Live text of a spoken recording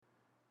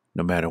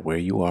No matter where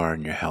you are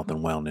in your health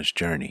and wellness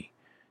journey,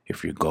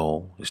 if your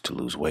goal is to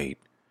lose weight,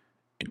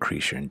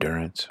 increase your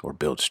endurance, or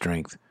build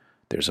strength,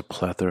 there's a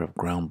plethora of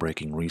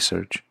groundbreaking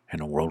research and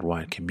a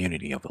worldwide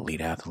community of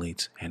elite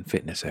athletes and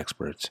fitness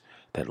experts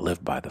that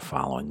live by the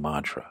following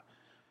mantra.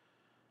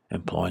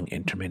 Employing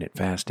intermittent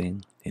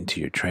fasting into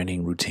your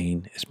training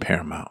routine is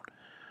paramount,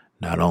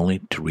 not only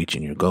to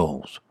reaching your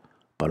goals,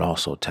 but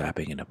also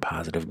tapping into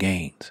positive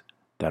gains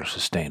that are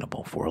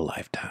sustainable for a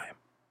lifetime.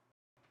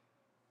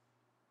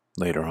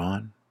 Later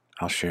on,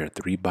 I'll share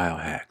 3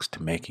 biohacks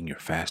to making your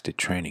fasted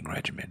training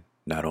regimen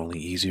not only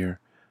easier,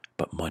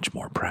 but much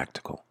more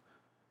practical.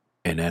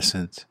 In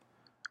essence,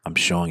 I'm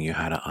showing you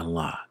how to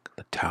unlock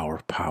the tower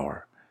of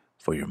power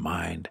for your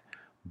mind,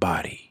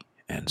 body,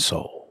 and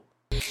soul.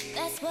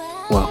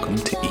 Welcome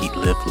to Eat,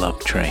 Live,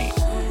 Love, Train.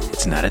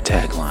 It's not a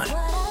tagline,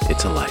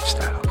 it's a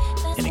lifestyle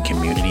in a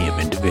community of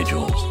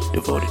individuals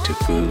devoted to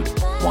food,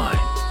 wine,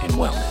 and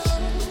wellness.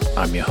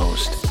 I'm your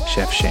host,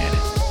 Chef Shannon,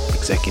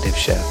 executive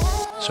chef,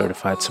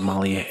 certified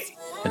sommelier,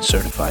 and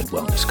certified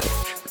wellness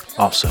coach.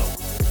 Also,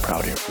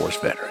 proud Air Force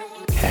veteran.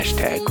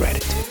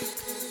 #gratitude.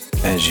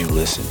 As you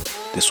listen,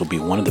 this will be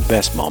one of the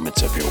best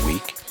moments of your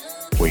week,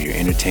 where you're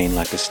entertained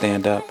like a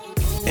stand-up,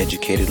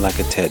 educated like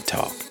a TED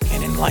Talk,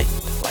 and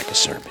enlightened like a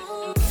sermon.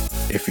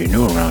 If you're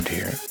new around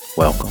here,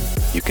 welcome.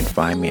 You can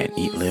find me at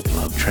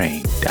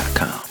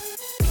eatlivelovetrain.com.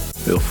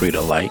 Feel free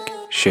to like,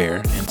 share,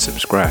 and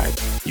subscribe.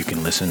 You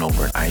can listen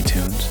over at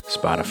iTunes,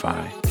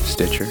 Spotify,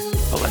 Stitcher,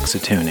 Alexa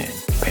TuneIn,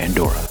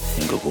 Pandora,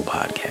 and Google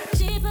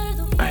Podcasts.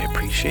 I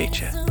appreciate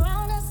you.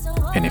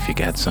 And if you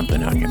got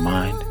something on your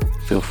mind,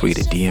 feel free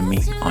to DM me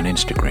on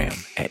Instagram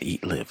at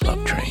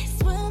eatlivelovetrain.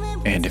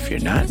 And if you're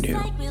not new,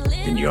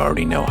 then you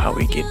already know how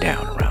we get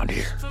down around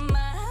here.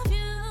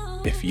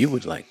 If you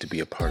would like to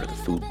be a part of the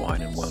Food,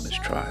 Wine, and Wellness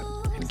Tribe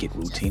and get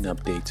routine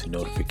updates and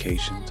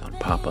notifications on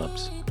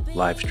pop-ups,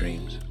 live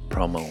streams,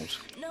 promos,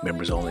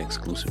 members-only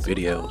exclusive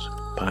videos,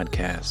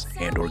 podcasts,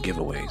 and or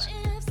giveaways,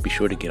 be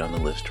sure to get on the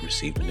list to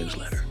receive the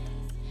newsletter.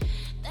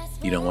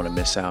 You don't want to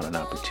miss out on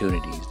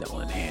opportunities that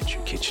will enhance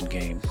your kitchen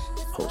game,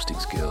 hosting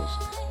skills,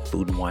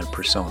 food and wine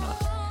persona,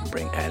 and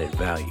bring added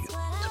value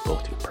to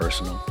both your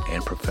personal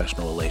and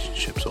professional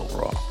relationships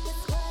overall.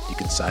 You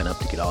can sign up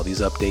to get all these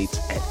updates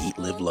at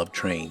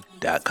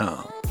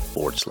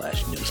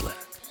eatlivelovetrain.com/newsletter.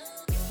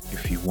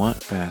 If you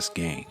want fast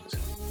gains,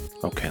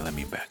 okay, let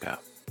me back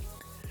up.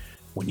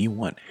 When you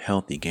want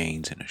healthy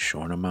gains in a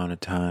short amount of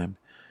time,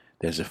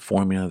 there's a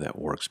formula that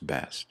works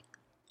best.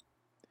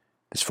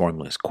 This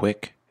formula is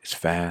quick, it's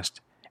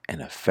fast, and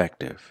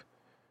effective.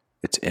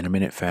 It's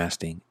intermittent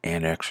fasting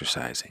and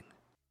exercising.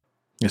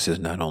 This has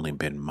not only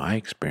been my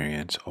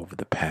experience over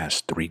the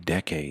past 3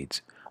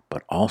 decades,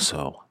 but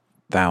also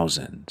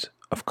thousands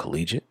of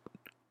collegiate,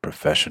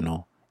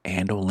 professional,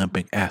 and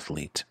Olympic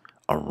athletes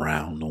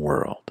around the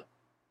world.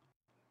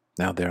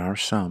 Now, there are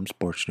some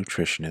sports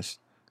nutritionists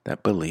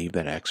that believe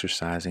that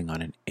exercising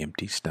on an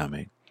empty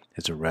stomach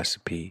is a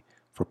recipe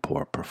for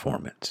poor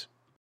performance.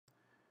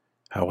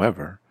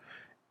 However,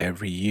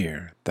 every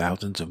year,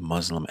 thousands of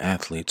Muslim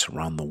athletes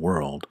around the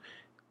world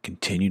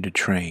continue to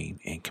train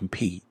and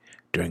compete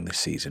during the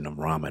season of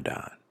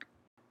Ramadan.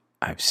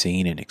 I've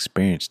seen and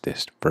experienced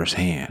this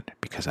firsthand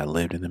because I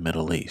lived in the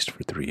Middle East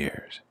for 3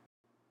 years.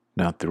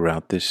 Now,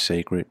 throughout this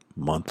sacred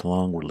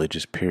month-long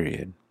religious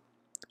period,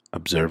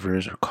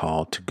 observers are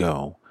called to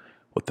go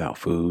without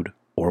food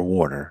or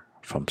water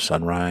from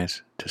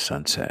sunrise to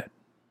sunset.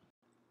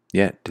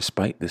 Yet,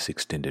 despite this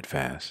extended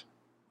fast,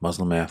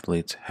 Muslim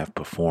athletes have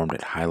performed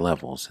at high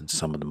levels in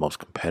some of the most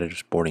competitive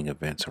sporting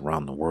events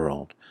around the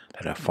world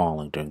that have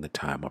fallen during the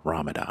time of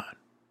Ramadan.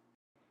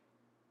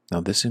 Now,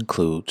 this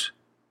includes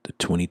the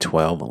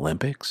 2012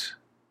 Olympics,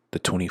 the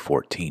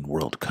 2014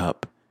 World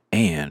Cup,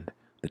 and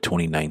the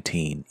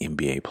 2019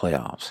 NBA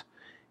playoffs.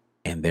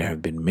 And there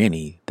have been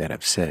many that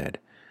have said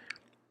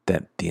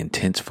that the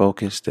intense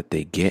focus that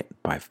they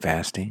get by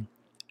fasting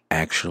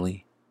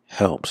actually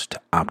helps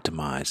to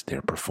optimize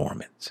their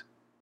performance.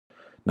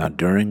 Now,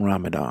 during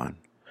Ramadan,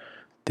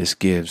 this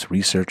gives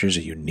researchers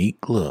a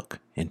unique look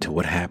into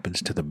what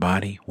happens to the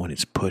body when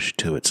it's pushed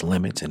to its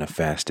limits in a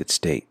fasted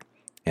state,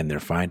 and their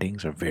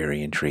findings are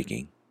very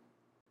intriguing.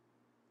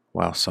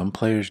 While some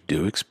players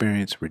do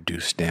experience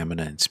reduced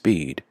stamina and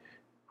speed,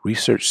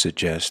 research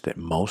suggests that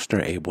most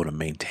are able to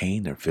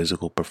maintain their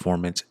physical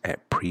performance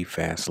at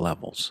pre-fast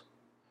levels.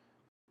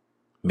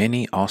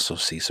 Many also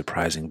see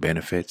surprising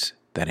benefits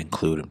that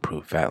include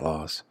improved fat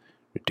loss,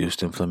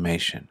 reduced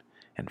inflammation,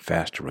 and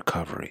faster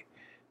recovery,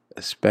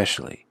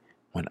 especially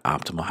when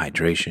optimal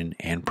hydration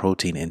and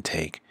protein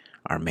intake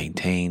are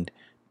maintained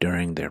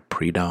during their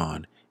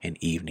pre-dawn and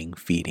evening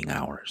feeding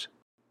hours.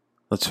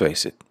 Let's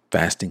face it,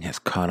 fasting has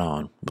caught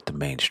on with the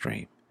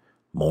mainstream.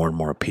 More and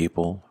more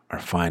people are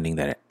finding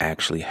that it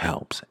actually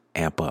helps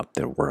amp up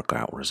their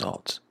workout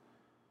results.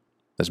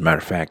 As a matter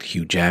of fact,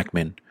 Hugh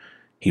Jackman,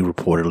 he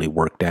reportedly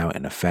worked out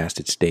in a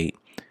fasted state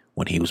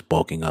when he was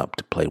bulking up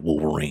to play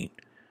Wolverine.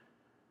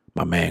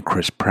 My man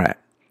Chris Pratt,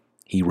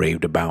 he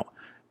raved about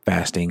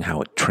fasting,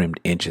 how it trimmed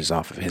inches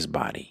off of his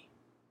body.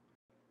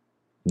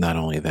 Not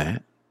only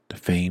that, The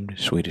famed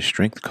Swedish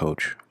strength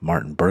coach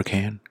Martin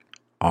Berkhan,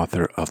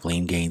 author of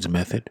Lean Gains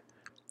Method,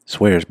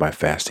 swears by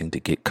fasting to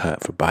get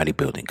cut for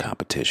bodybuilding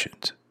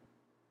competitions.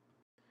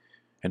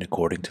 And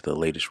according to the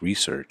latest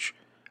research,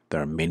 there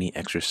are many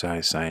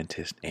exercise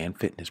scientists and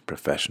fitness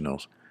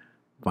professionals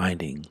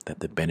finding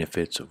that the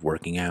benefits of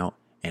working out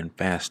and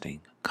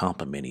fasting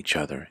complement each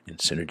other in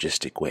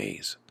synergistic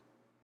ways.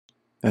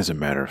 As a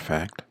matter of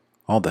fact,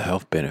 all the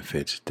health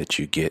benefits that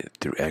you get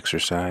through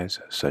exercise,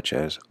 such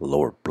as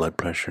lower blood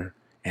pressure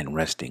and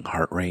resting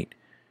heart rate,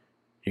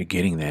 you're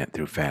getting that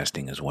through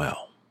fasting as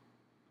well.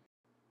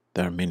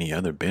 There are many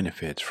other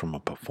benefits from a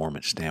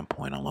performance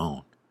standpoint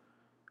alone.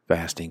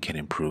 Fasting can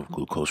improve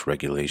glucose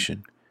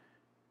regulation,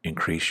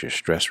 increase your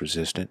stress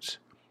resistance,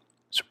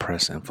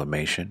 suppress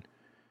inflammation.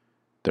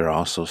 There are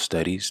also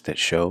studies that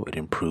show it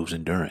improves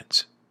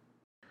endurance.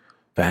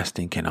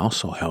 Fasting can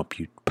also help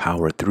you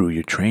power through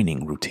your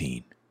training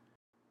routine.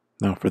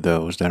 Now, for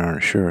those that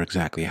aren't sure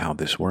exactly how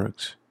this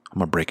works, I'm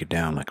going to break it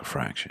down like a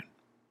fraction.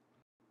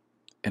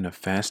 In a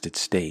fasted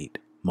state,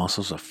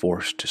 muscles are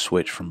forced to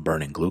switch from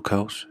burning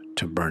glucose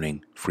to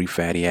burning free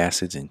fatty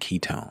acids and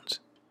ketones.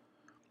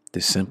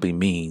 This simply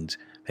means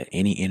that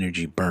any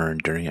energy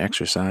burned during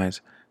exercise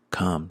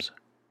comes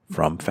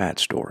from fat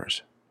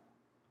stores.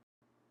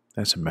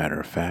 As a matter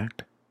of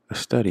fact, a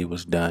study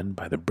was done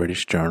by the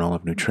British Journal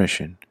of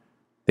Nutrition.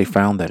 They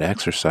found that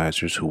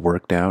exercisers who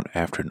worked out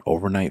after an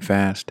overnight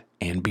fast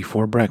and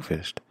before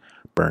breakfast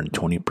burned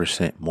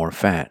 20% more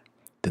fat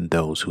than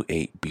those who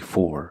ate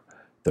before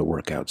the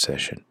workout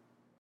session.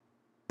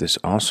 This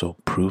also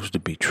proves to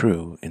be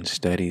true in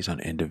studies on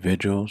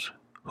individuals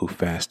who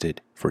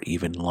fasted for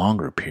even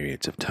longer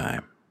periods of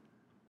time.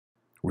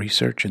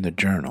 Research in the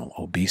journal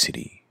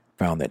Obesity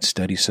found that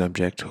study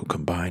subjects who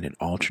combined an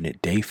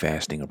alternate day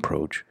fasting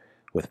approach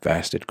with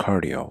fasted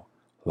cardio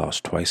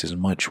lost twice as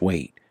much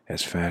weight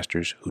as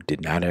fasters who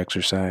did not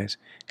exercise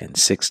and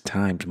 6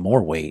 times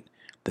more weight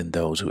than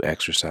those who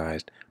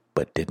exercised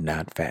but did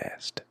not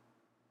fast.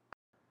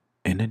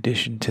 In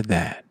addition to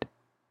that,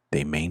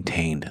 they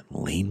maintained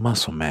lean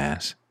muscle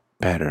mass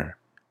better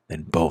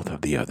than both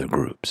of the other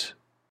groups.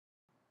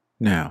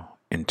 Now,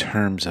 in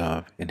terms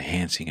of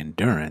enhancing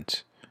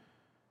endurance,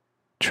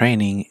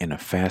 training in a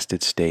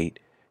fasted state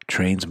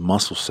trains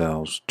muscle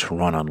cells to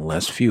run on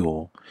less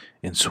fuel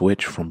and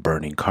switch from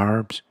burning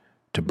carbs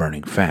to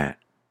burning fat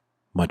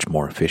much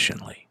more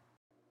efficiently.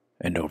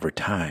 And over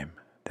time,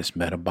 this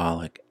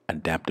metabolic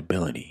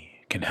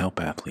adaptability can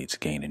help athletes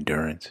gain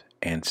endurance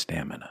and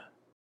stamina.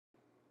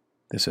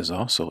 This is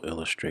also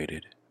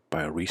illustrated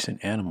by a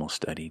recent animal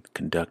study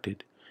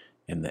conducted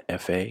in the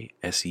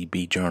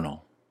FASEB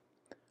journal,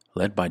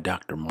 led by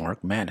Dr.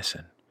 Mark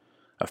Madison,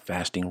 a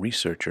fasting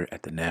researcher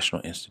at the National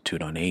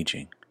Institute on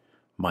Aging.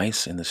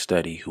 Mice in the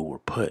study who were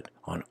put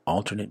on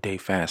alternate day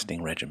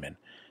fasting regimen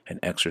and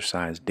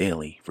exercised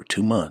daily for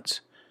 2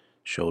 months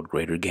showed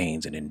greater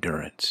gains in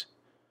endurance.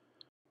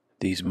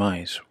 These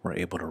mice were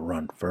able to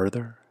run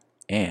further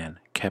and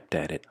kept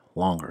at it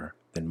longer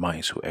than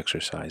mice who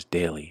exercised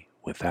daily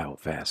without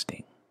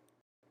fasting.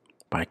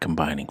 By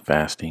combining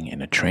fasting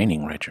and a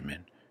training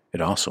regimen, it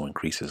also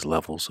increases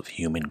levels of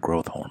human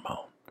growth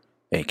hormone,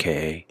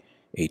 aka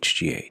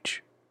HGH.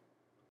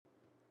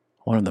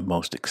 One of the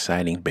most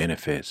exciting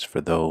benefits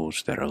for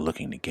those that are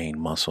looking to gain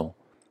muscle,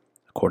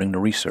 according to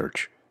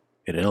research,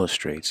 it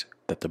illustrates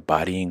that the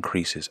body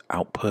increases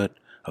output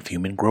of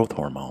human growth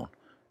hormone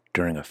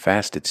during a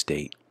fasted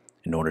state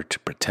in order to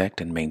protect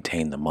and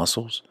maintain the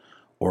muscles,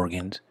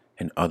 organs,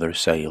 and other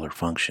cellular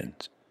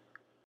functions.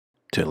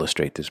 To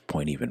illustrate this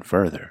point even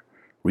further,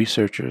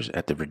 researchers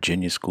at the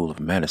Virginia School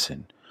of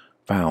Medicine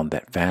found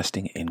that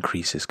fasting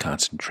increases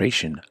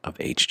concentration of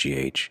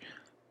HGH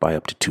by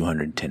up to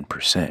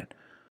 210%.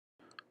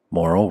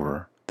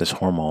 Moreover, this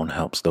hormone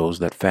helps those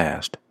that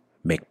fast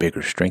make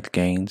bigger strength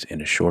gains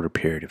in a shorter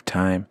period of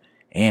time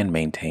and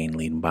maintain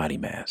lean body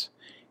mass,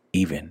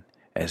 even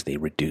as they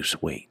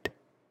reduce weight.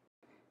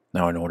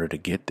 Now, in order to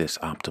get this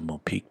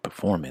optimal peak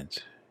performance,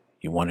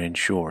 you want to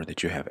ensure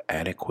that you have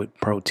adequate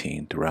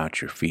protein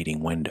throughout your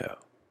feeding window.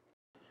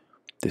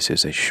 This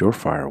is a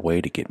surefire way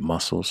to get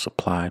muscles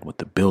supplied with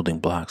the building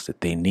blocks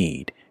that they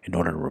need in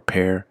order to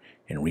repair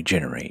and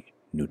regenerate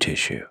new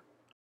tissue.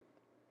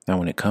 Now,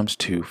 when it comes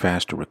to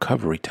faster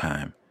recovery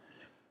time,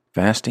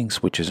 fasting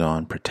switches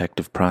on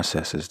protective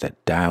processes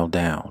that dial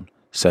down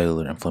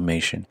cellular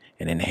inflammation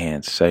and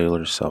enhance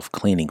cellular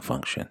self-cleaning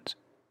functions.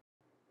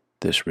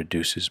 This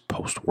reduces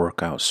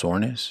post-workout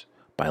soreness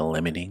by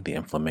limiting the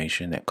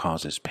inflammation that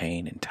causes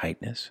pain and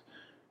tightness.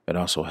 It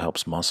also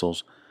helps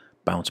muscles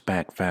bounce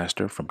back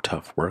faster from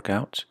tough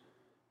workouts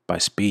by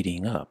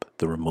speeding up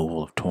the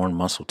removal of torn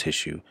muscle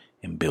tissue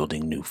and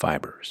building new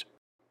fibers.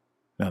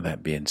 Now,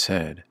 that being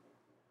said,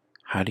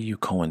 how do you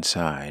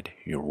coincide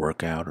your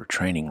workout or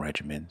training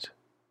regimens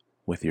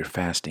with your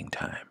fasting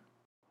time?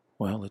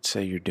 Well, let's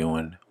say you're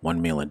doing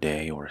 1 meal a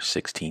day or a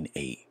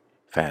 16-8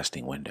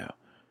 fasting window.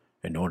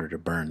 In order to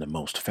burn the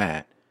most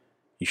fat,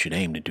 you should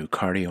aim to do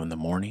cardio in the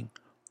morning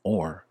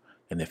or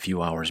in the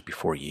few hours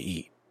before you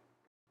eat.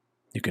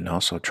 You can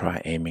also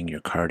try aiming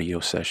your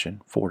cardio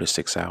session 4 to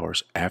 6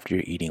 hours after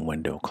your eating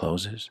window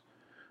closes.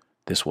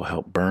 This will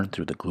help burn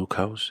through the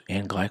glucose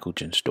and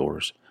glycogen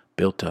stores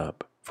built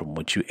up from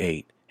what you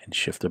ate and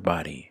shift the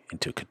body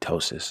into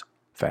ketosis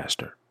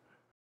faster.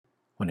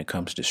 When it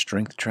comes to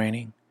strength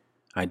training,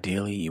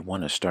 ideally you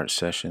want to start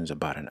sessions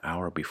about an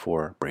hour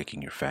before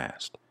breaking your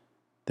fast.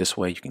 This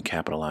way you can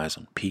capitalize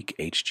on peak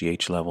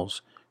HGH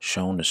levels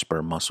shown to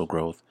spur muscle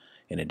growth.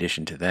 In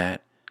addition to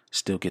that,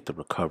 still get the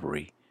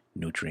recovery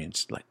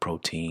nutrients like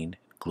protein,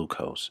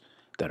 glucose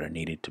that are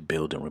needed to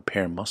build and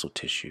repair muscle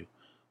tissue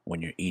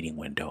when your eating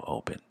window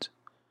opens.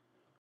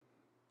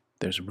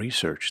 There's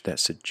research that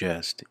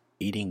suggests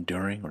eating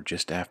during or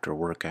just after a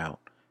workout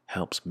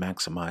helps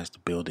maximize the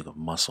building of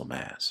muscle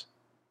mass.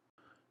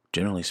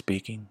 Generally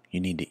speaking, you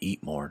need to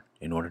eat more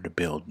in order to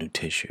build new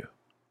tissue.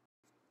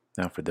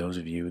 Now, for those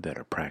of you that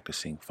are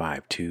practicing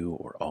 5-2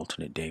 or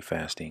alternate day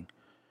fasting,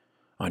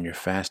 on your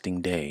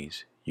fasting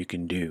days, you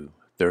can do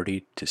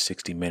 30 to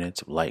 60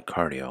 minutes of light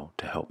cardio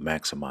to help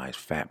maximize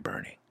fat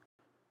burning.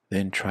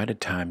 Then try to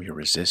time your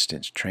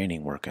resistance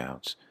training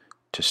workouts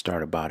to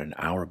start about an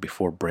hour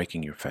before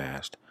breaking your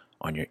fast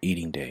on your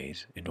eating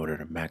days in order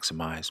to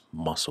maximize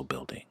muscle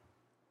building.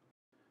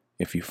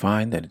 If you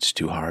find that it's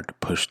too hard to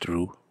push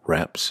through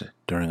reps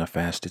during a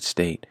fasted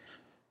state,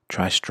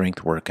 try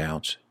strength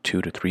workouts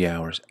 2 to 3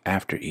 hours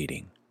after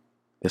eating.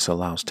 This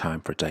allows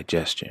time for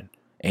digestion,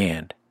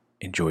 and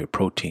enjoy a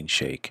protein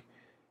shake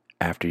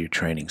after your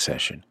training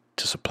session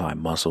to supply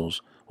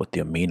muscles with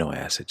the amino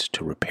acids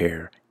to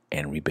repair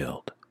and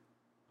rebuild.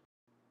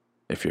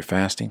 If you're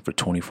fasting for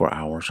 24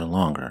 hours or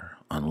longer,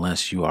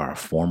 unless you are a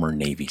former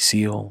Navy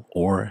SEAL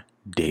or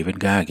David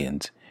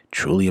Goggins,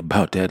 truly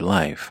about that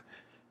life,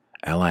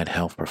 allied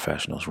health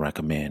professionals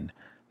recommend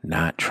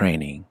not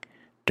training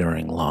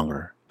during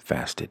longer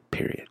fasted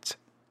periods.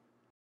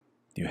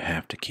 You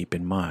have to keep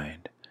in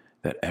mind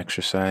that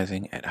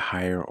exercising at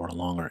higher or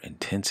longer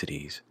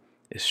intensities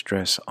is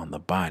stress on the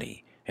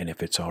body, and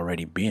if it's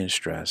already being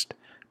stressed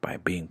by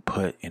being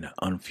put in an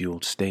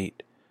unfueled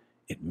state,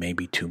 it may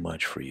be too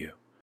much for you.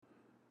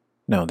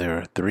 Now, there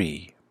are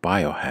 3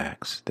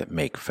 biohacks that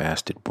make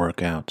fasted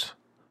workouts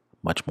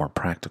much more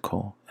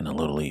practical and a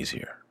little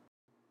easier.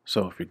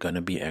 So if you're going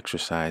to be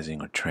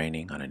exercising or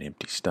training on an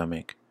empty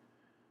stomach,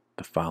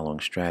 the following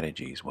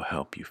strategies will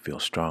help you feel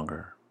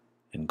stronger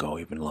and go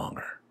even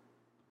longer.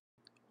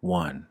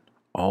 1.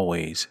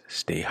 Always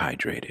stay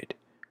hydrated.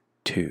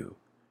 2.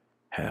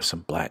 Have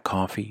some black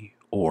coffee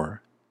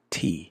or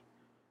tea.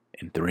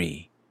 And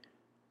 3.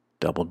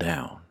 Double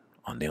down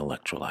on the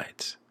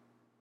electrolytes.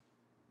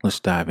 Let's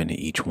dive into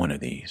each one of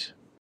these.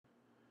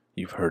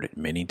 You've heard it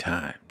many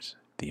times,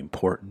 the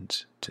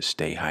importance to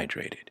stay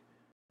hydrated.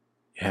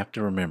 You have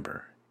to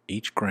remember,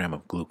 each gram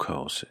of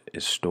glucose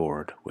is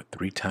stored with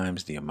 3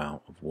 times the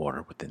amount of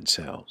water within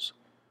cells.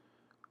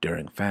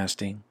 During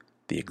fasting,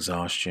 the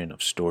exhaustion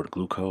of stored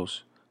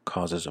glucose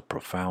causes a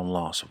profound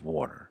loss of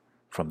water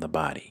from the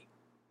body.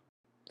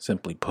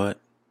 Simply put,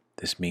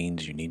 this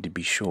means you need to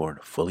be sure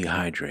to fully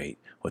hydrate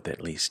with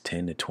at least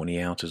 10 to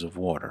 20 ounces of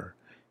water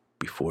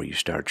before you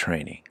start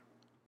training.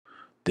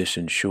 This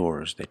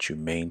ensures that you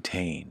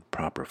maintain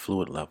proper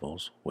fluid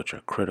levels, which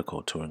are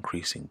critical to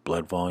increasing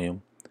blood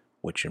volume,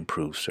 which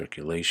improves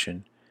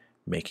circulation,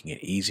 making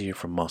it easier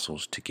for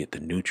muscles to get the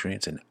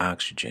nutrients and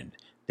oxygen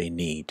they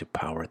need to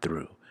power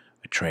through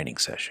a training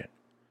session.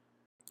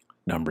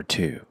 Number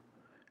 2,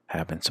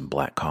 having some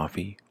black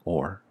coffee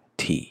or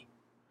tea.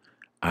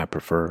 I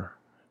prefer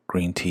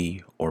green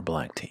tea or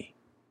black tea.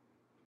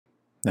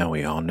 Now,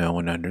 we all know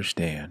and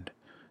understand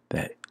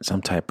that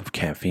some type of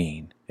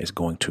caffeine is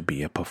going to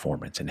be a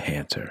performance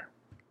enhancer.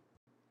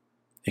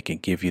 It can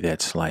give you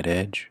that slight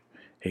edge.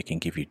 It can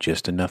give you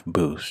just enough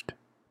boost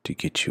to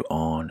get you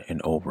on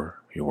and over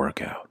your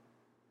workout.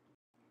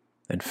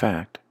 In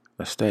fact,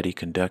 a study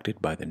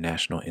conducted by the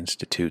National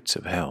Institutes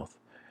of Health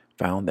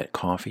found that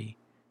coffee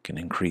can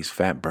increase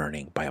fat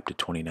burning by up to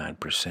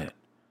 29%.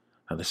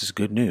 Now, this is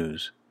good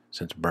news,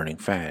 since burning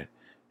fat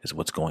is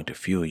what's going to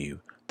fuel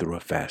you through a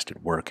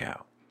fasted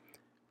workout.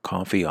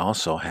 Coffee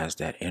also has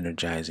that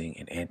energizing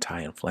and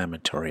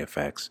anti-inflammatory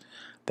effects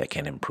that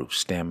can improve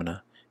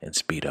stamina and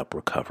speed up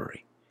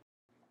recovery.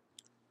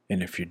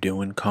 And if you're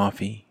doing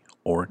coffee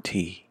or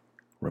tea,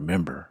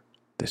 remember,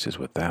 this is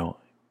without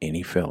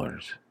any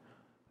fillers.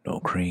 No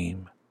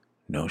cream,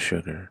 no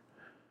sugar,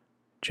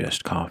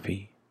 just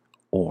coffee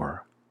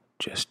or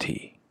just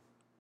tea.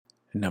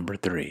 Number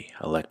 3,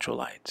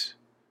 electrolytes.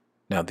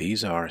 Now,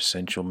 these are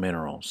essential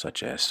minerals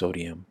such as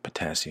sodium,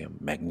 potassium,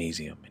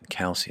 magnesium, and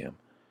calcium.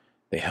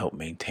 They help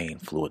maintain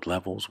fluid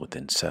levels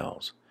within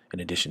cells. In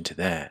addition to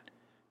that,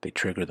 they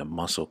trigger the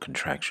muscle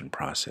contraction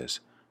process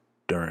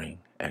during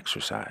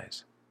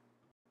exercise.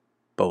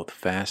 Both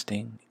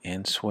fasting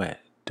and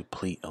sweat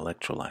deplete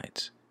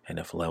electrolytes, and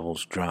if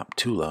levels drop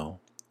too low,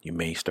 you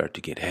may start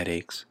to get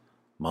headaches,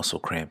 muscle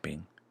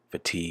cramping,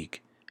 fatigue,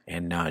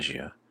 and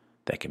nausea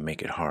that can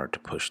make it hard to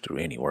push through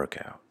any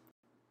workout.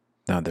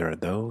 Now, there are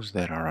those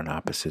that are on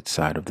opposite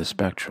side of the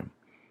spectrum.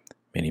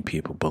 Many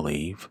people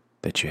believe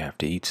that you have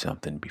to eat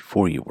something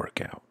before you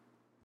work out.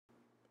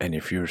 And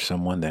if you're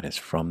someone that is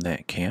from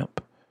that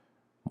camp,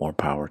 more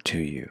power to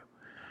you.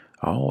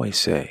 I always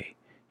say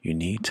you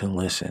need to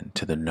listen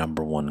to the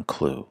number one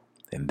clue,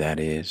 and that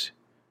is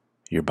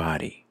your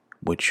body.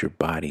 What's your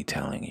body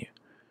telling you?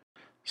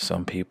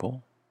 Some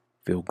people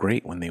feel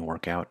great when they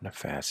work out in a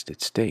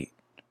fasted state.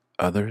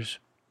 Others,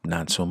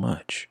 not so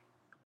much.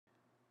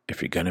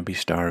 If you're going to be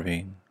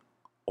starving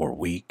or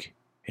weak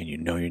and you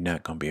know you're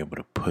not going to be able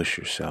to push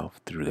yourself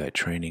through that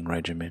training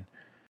regimen,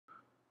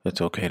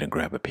 it's okay to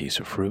grab a piece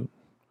of fruit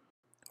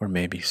or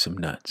maybe some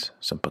nuts,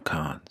 some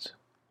pecans,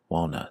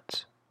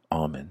 walnuts,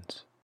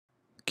 almonds.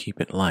 Keep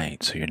it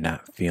light so you're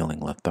not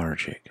feeling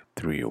lethargic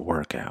through your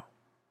workout.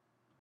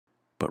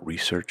 But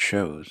research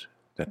shows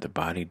that the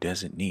body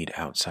doesn't need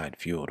outside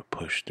fuel to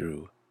push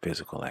through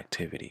physical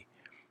activity.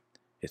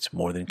 It's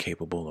more than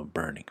capable of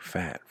burning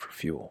fat for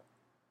fuel.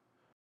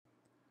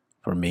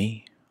 For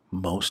me,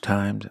 most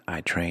times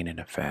I train in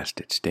a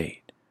fasted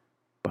state,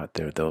 but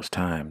there are those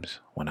times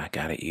when I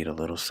gotta eat a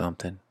little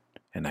something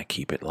and I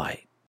keep it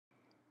light.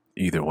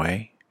 Either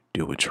way,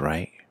 do what's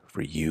right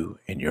for you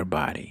and your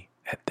body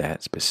at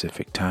that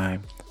specific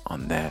time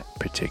on that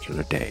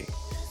particular day,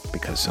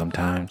 because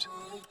sometimes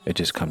it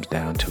just comes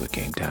down to a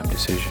game time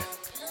decision.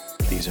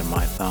 These are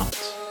my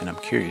thoughts, and I'm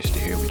curious to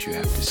hear what you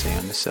have to say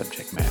on the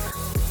subject matter.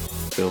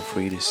 Feel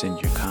free to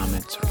send your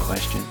comments or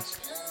questions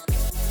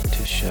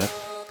to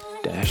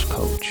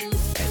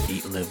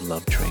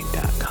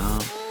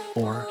chef-coach@eatlivelovetrain.com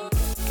or you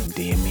can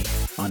DM me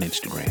on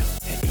Instagram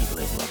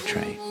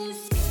 @eatlivelovetrain.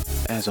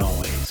 As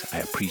always, I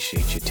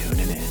appreciate you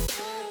tuning in,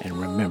 and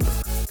remember,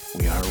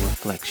 we are a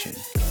reflection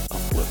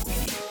of what we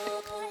eat.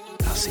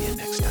 I'll see you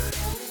next time.